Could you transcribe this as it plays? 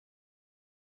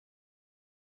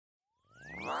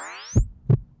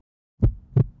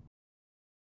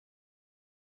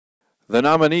The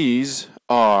nominees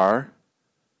are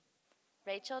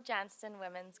Rachel Johnston,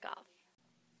 women's golf.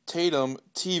 Tatum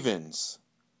Tevens,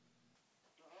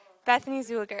 Bethany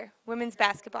Zuliger, women's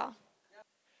basketball.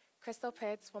 Crystal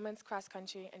Pitts, women's cross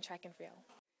country and track and field.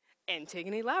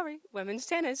 Antigone Lowry, women's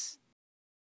tennis.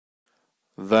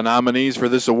 The nominees for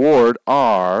this award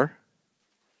are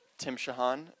Tim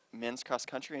Shahan, men's cross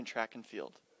country and track and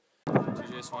field.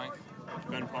 TJ Swank,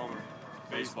 Ben Palmer,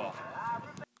 baseball.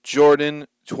 Jordan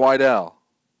Twidell,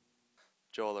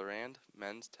 Joel Arand,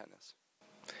 men's tennis.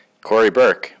 Corey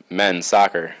Burke, men's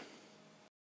soccer.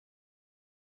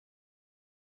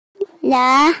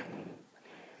 The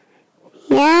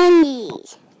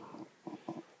nominees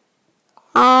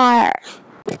are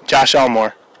Josh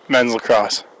Elmore, men's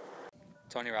lacrosse.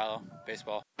 Tony Rallo,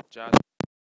 baseball. John,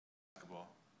 basketball.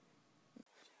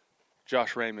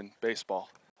 Josh Raymond, baseball.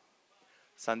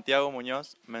 Santiago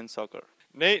Munoz, men's soccer.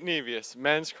 Nate Nevius,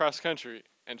 men's cross country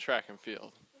and track and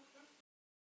field.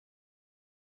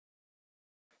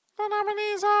 The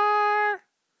nominees are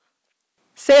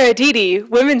Sarah Dede,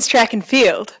 women's track and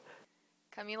field.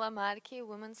 Camila Marque,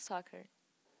 women's soccer.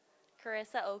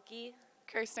 Carissa Oki,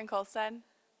 Kirsten Kolstad,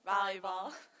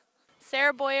 volleyball.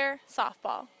 Sarah Boyer,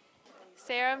 softball.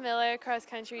 Sarah Miller, cross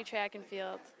country, track and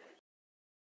field.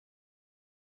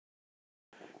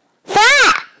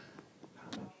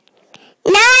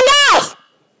 the nominees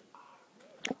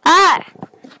are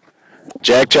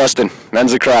Jack Justin,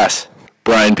 men's lacrosse.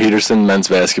 Brian Peterson, men's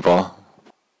basketball.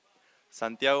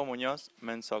 Santiago Munoz,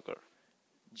 men's soccer.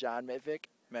 John Mitvick,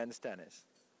 men's tennis.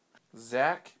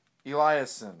 Zach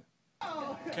Eliason,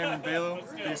 Cameron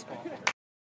Balo, baseball.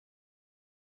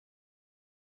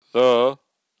 The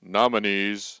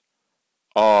nominees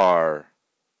are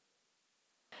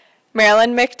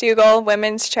Marilyn McDougall,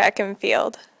 women's track and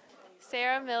field.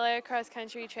 Sarah Miller, cross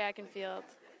country, track and field.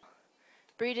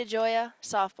 Brita Joya,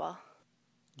 softball.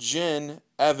 Jen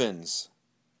Evans,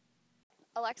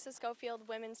 Alexis Schofield,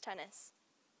 women's tennis.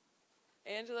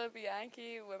 Angela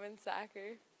Bianchi, women's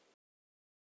soccer.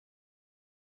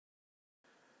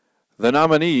 The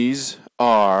nominees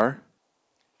are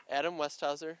Adam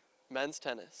Westhauser, men's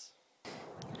tennis.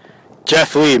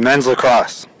 Jeff Lee, men's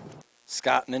lacrosse.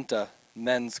 Scott Minta,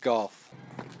 men's golf.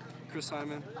 Chris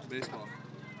Simon, baseball.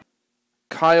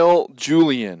 Kyle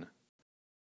Julian,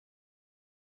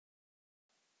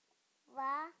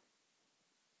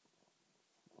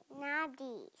 the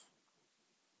nominees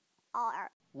are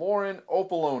Lauren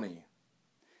Opoloni,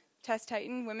 Tess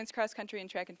Titan, women's cross country and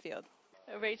track and field.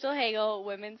 Rachel Hagel,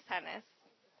 women's tennis.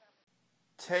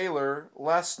 Taylor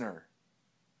Lessner,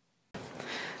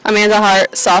 Amanda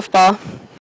Hart, softball.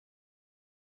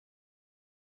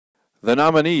 The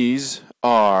nominees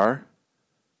are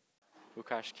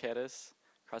Lukash Kedis,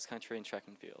 cross country and track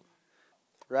and field.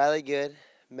 Riley Good,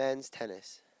 men's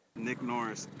tennis. Nick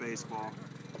Norris, baseball.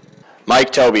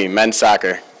 Mike Toby, men's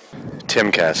soccer.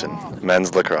 Tim Casson,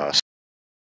 men's lacrosse.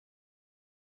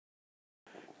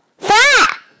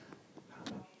 the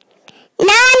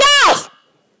nominees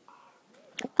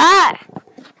are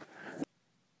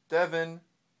Devin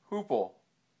Hoople,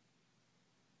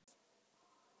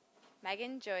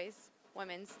 Megan Joyce,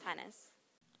 women's tennis.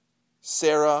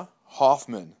 Sarah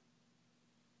Hoffman,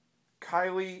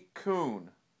 Kylie Kuhn,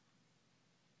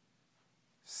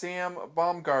 Sam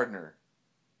Baumgardner.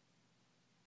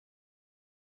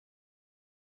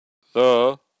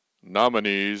 The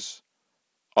nominees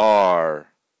are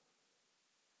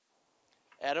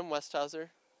Adam Westhauser,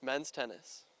 men's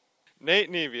tennis. Nate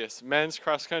Nevius, men's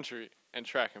cross country and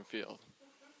track and field.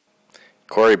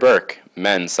 Corey Burke,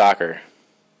 men's soccer.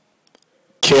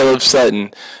 Caleb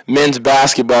Sutton, men's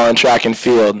basketball and track and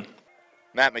field.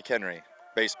 Matt McHenry,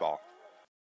 baseball.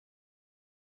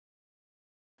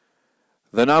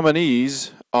 The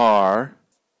nominees are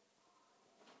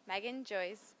Megan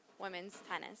Joyce, women's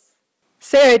tennis.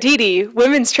 Sarah Dede,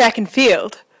 women's track and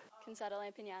field. Consuelo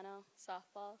Pignano,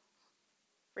 softball.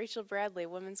 Rachel Bradley,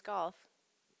 women's golf.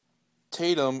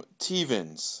 Tatum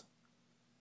Tevens,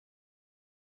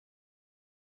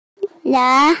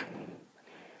 the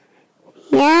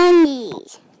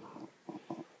nominees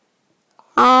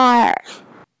are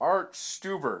Art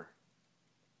Stuber,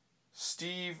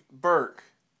 Steve Burke,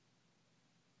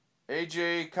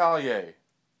 AJ Collier,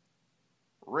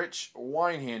 Rich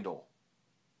Winehandle,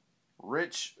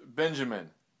 Rich Benjamin.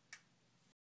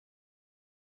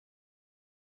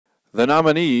 The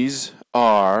nominees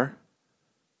are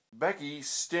Becky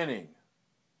Stinning,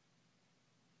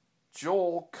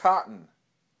 Joel Cotton,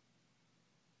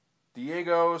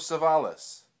 Diego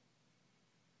Savalas,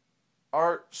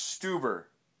 Art Stuber,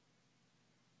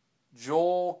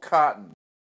 Joel Cotton.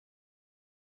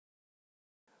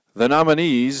 The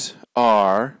nominees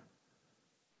are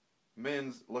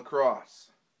men's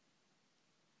lacrosse,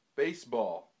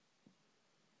 baseball,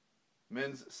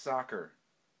 men's soccer,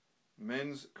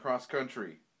 men's cross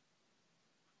country,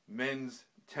 men's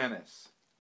tennis.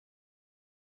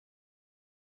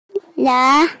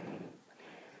 The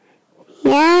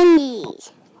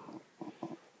nominees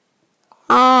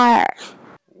are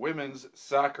Women's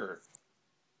soccer,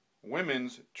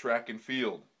 women's track and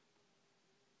field,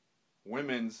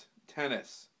 women's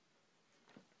tennis,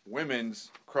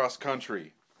 women's cross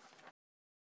country.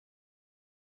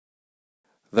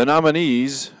 The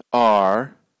nominees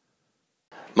are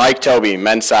Mike Toby,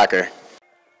 men's soccer.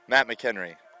 Matt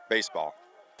McHenry, baseball.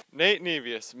 Nate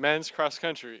Nevius, men's cross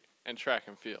country and track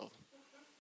and field.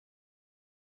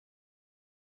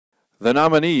 The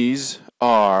nominees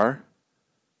are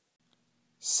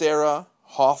Sarah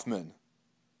Hoffman,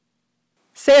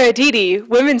 Sarah Dede,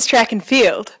 women's track and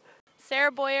field.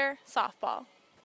 Sarah Boyer, softball.